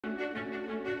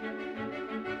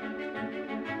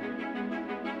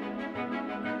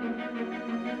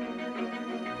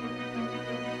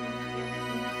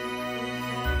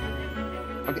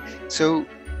Okay, so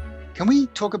can we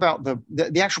talk about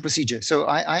the actual procedure? So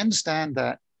I understand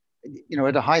that,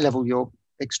 at a high level, you're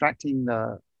extracting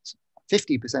the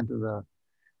 50%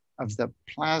 of the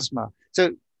plasma.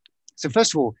 So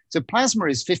first of all, so plasma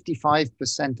is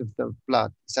 55% of the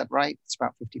blood. Is that right? It's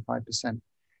about 55%.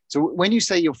 So when you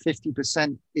say you're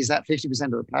 50%, is that 50%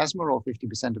 of the plasma or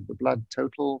 50% of the blood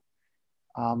total?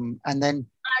 And then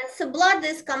so blood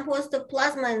is composed of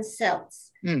plasma and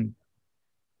cells.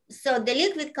 So the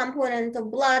liquid component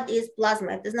of blood is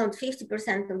plasma. It is not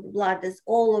 50% of the blood, it's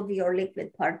all of your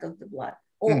liquid part of the blood,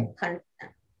 all 100%.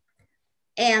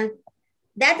 And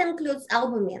that includes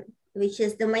albumin, which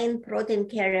is the main protein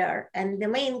carrier and the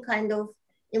main kind of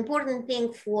important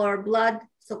thing for blood,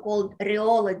 so-called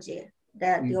rheology,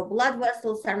 that your blood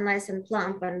vessels are nice and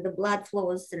plump and the blood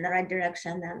flows in the right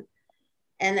direction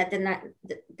and at the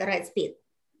right speed.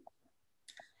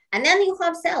 And then you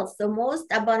have cells. So most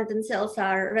abundant cells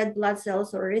are red blood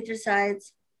cells or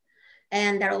erythrocytes,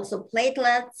 and there are also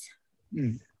platelets.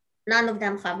 None of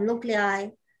them have nuclei.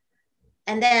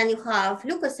 And then you have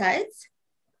leukocytes,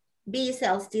 B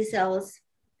cells, T cells,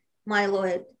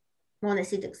 myeloid,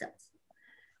 monocytic cells.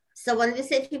 So when we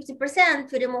say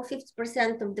 50%, we remove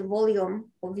 50% of the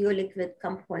volume of your liquid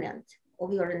component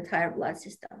of your entire blood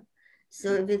system.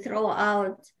 So we throw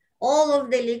out all of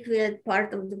the liquid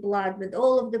part of the blood with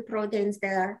all of the proteins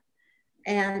there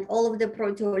and all of the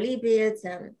proteolipids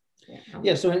and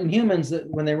yeah. So in humans,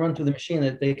 when they run through the machine,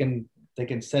 that they can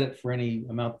set it for any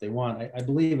amount they want. I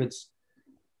believe it's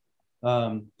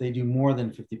they do more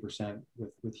than 50%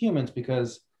 with humans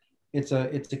because it's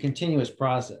a continuous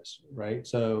process, right?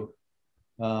 So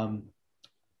and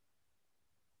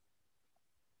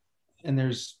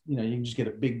there's you can just get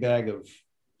a big bag of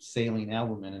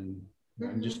Saline-Albumin and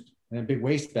just in a big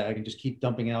waste bag and just keep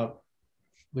dumping out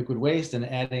liquid waste and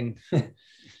adding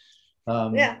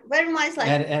very much like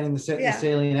adding the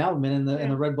Saline-Albumin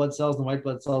and the red blood cells and the white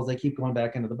blood cells, they keep going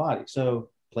back into the body. So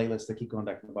platelets, they keep going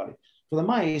back in the body. For the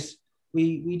mice,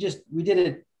 we did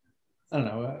it. I don't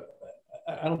know.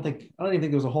 I don't even think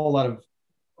there was a whole lot of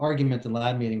argument in the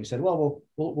lab meeting. We said, well,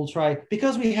 we'll try,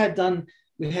 because we had done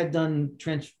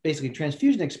basically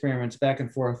transfusion experiments back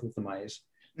and forth with the mice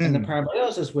and the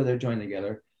parabiosis where they're joined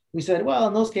together. We said, well,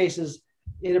 in those cases,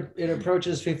 it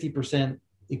approaches 50%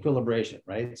 equilibration,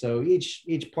 right? So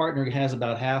each partner has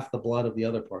about half the blood of the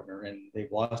other partner, and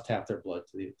they've lost half their blood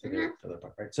to their other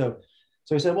part, right? So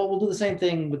we said, well, we'll do the same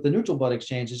thing with the neutral blood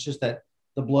exchange. It's just that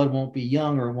the blood won't be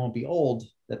young or it won't be old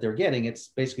that they're getting.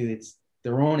 It's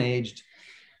their own aged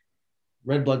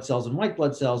red blood cells and white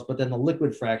blood cells, but then the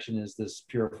liquid fraction is this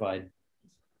purified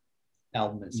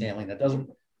albumin saline that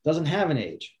doesn't have an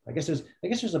age. I guess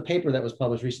there's a paper that was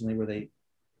published recently where they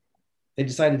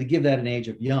decided to give that an age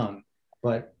of young,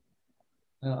 but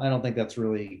I don't think that's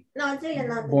really it's really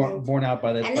not borne out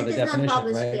by the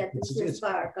definition, right? Yet. It's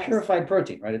purified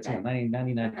protein, right? It's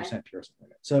 99% pure, something like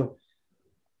that.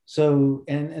 So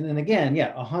and again,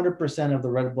 100% of the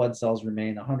red blood cells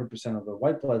remain, 100% of the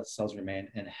white blood cells remain,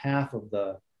 and half of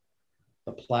the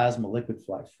plasma liquid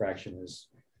fraction is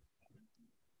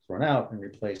thrown out and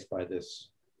replaced by this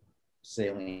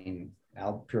saline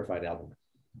purified albumin.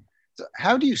 So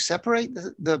how do you separate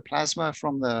the plasma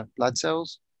from the blood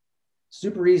cells?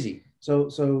 Super easy.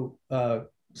 So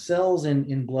cells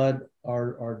in blood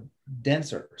are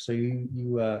denser. So you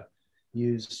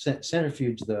use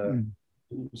centrifuge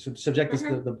subject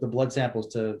the blood samples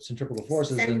to centrifugal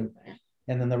forces, and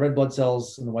then the red blood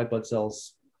cells and the white blood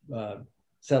cells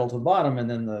settle to the bottom, and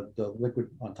then the liquid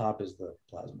on top is the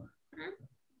plasma.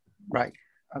 Right.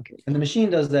 Okay. And the machine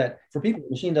does that for people. The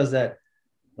machine does that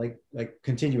like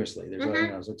continuously. There's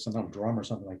it's like some kind of drum or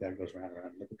something like that goes round.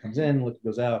 Liquid comes in, liquid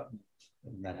goes out,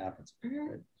 and that happens.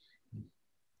 Right?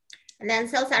 And then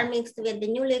cells are mixed with the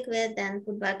new liquid and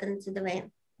put back into the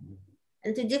vein,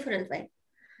 into a different vein.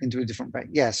 Into a different vein.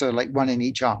 Yeah. So like one in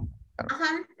each arm.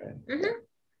 Right.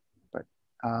 But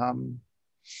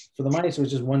for the mice, it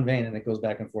was just one vein, and it goes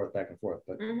back and forth, but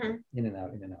in and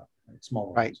out, right?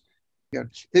 Small. Right. Yeah.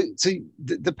 So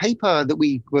the paper that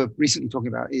we were recently talking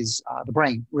about is the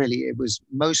brain. Really, it was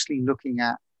mostly looking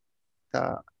at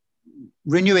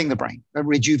renewing the brain,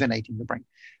 rejuvenating the brain.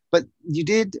 But you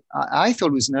did, I thought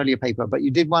it was an earlier paper, but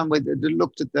you did one that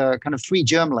looked at the kind of 3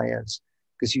 germ layers,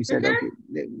 because you said, okay,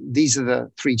 these are the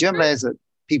 3 germ layers that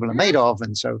people are made of.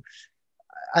 And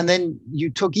then you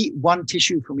took one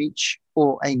tissue from each,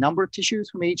 or a number of tissues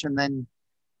from each. And then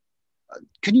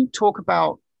can you talk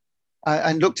about,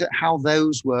 and looked at how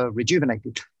those were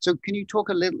rejuvenated. So can you talk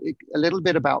a little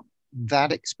bit about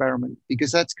that experiment?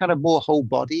 Because that's kind of more whole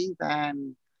body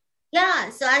than. Yeah,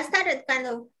 so I started kind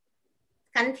of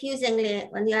confusingly,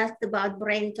 when you asked about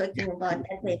brain, talking about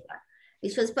that paper,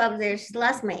 which was published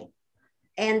last May.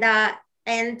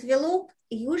 And we look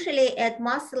usually at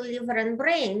muscle, liver, and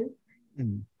brain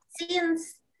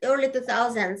since early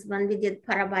 2000s when we did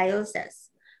parabiosis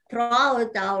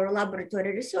throughout our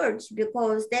laboratory research,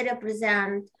 because they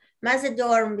represent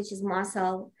mesoderm, which is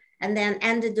muscle, and then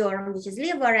endoderm, which is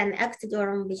liver, and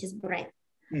ectoderm, which is brain.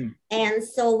 And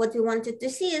so what we wanted to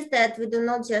see is that we do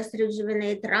not just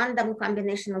rejuvenate random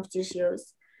combination of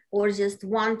tissues or just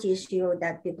one tissue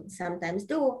that people sometimes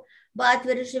do, but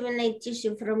we rejuvenate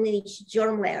tissue from each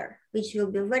germ layer, which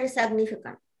will be very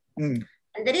significant. And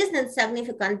the reason it's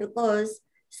significant because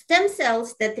stem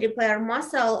cells that repair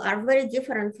muscle are very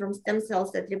different from stem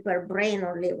cells that repair brain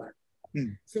or liver.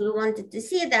 So we wanted to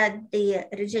see that the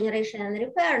regeneration and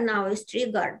repair now is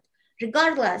triggered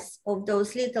regardless of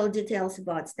those little details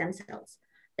about stem cells,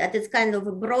 that it's kind of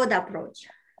a broad approach.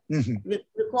 We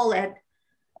call it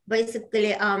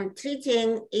basically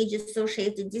treating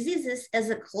age-associated diseases as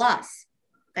a class,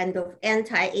 kind of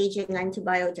anti-aging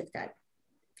antibiotic type.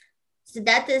 So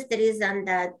that is the reason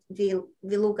that we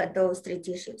look at those three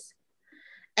tissues.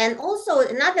 And also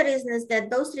another reason is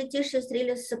that those three tissues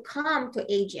really succumb to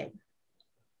aging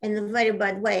in a very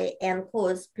bad way and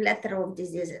cause plethora of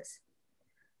diseases.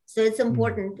 So it's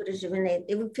important to rejuvenate.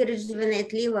 If we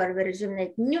rejuvenate liver, we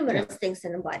rejuvenate numerous things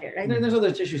in the body, right? And there's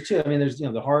other tissues too. I mean, there's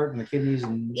the heart and the kidneys,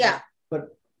 and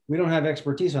but we don't have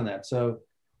expertise on that. So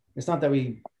it's not that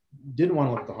we didn't want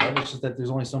to look at the heart. It's just that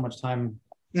there's only so much time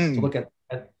to look at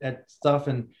stuff,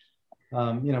 and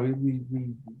we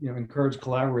encourage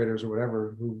collaborators or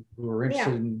whatever who are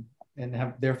interested in and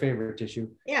have their favorite tissue.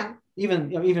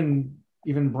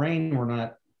 Even brain we're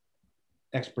not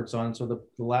experts on. So the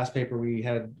last paper we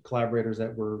had collaborators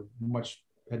that were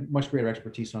had much greater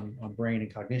expertise on brain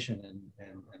and cognition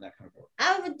and that kind of work.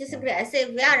 I would disagree. I say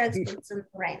we are experts on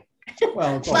brain.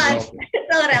 Well, it's all but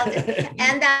it's all relative.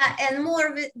 And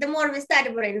the more we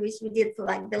study brain, which we did for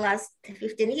like the last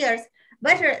 15 years,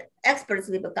 better experts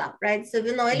we become, right? So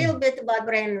we know a little bit about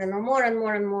brain, we know more and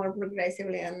more and more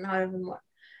progressively, and now even more.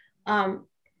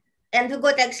 And we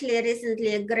got actually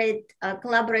recently a great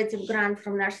collaborative grant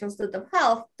from National Institute of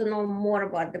Health to know more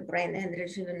about the brain and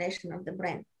rejuvenation of the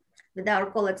brain with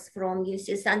our colleagues from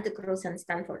UC Santa Cruz and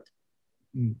Stanford.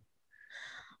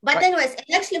 But anyways,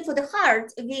 actually for the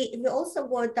heart, we also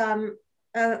got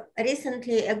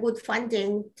recently a good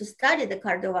funding to study the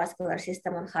cardiovascular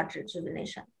system and heart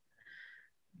rejuvenation.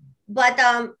 But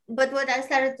what I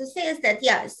started to say is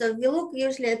that, so we look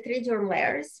usually at three germ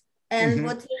layers. And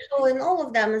what we show in all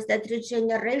of them is that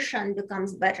regeneration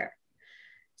becomes better.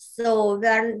 So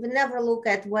we never look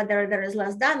at whether there is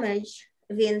less damage.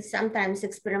 We sometimes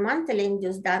experimentally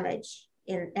induce damage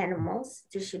in animals,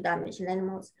 tissue damage in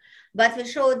animals. But we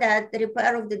show that the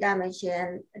repair of the damage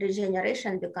and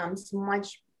regeneration becomes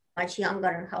much, much younger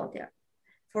and healthier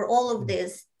for all of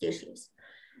these tissues.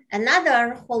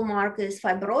 Another hallmark is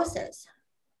fibrosis.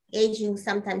 Aging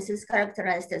sometimes is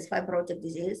characterized as fibrotic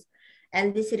disease.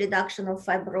 And we see reduction of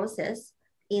fibrosis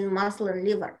in muscle and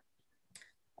liver.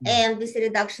 And we see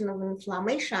reduction of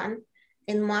inflammation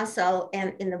in muscle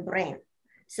and in the brain.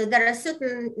 So there are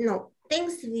certain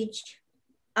things which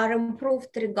are improved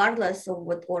regardless of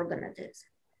what organ it is.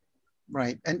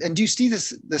 Right. And do you see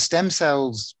the stem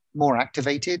cells more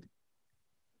activated?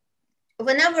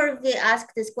 Whenever we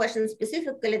ask this question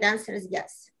specifically, the answer is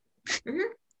yes.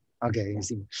 Okay, I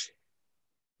see.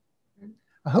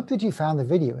 I hope that you found the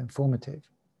video informative.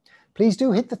 Please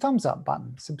do hit the thumbs up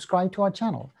button, subscribe to our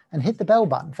channel, and hit the bell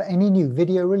button for any new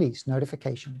video release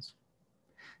notifications.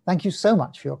 Thank you so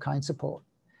much for your kind support.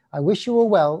 I wish you all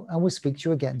well and will speak to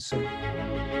you again soon.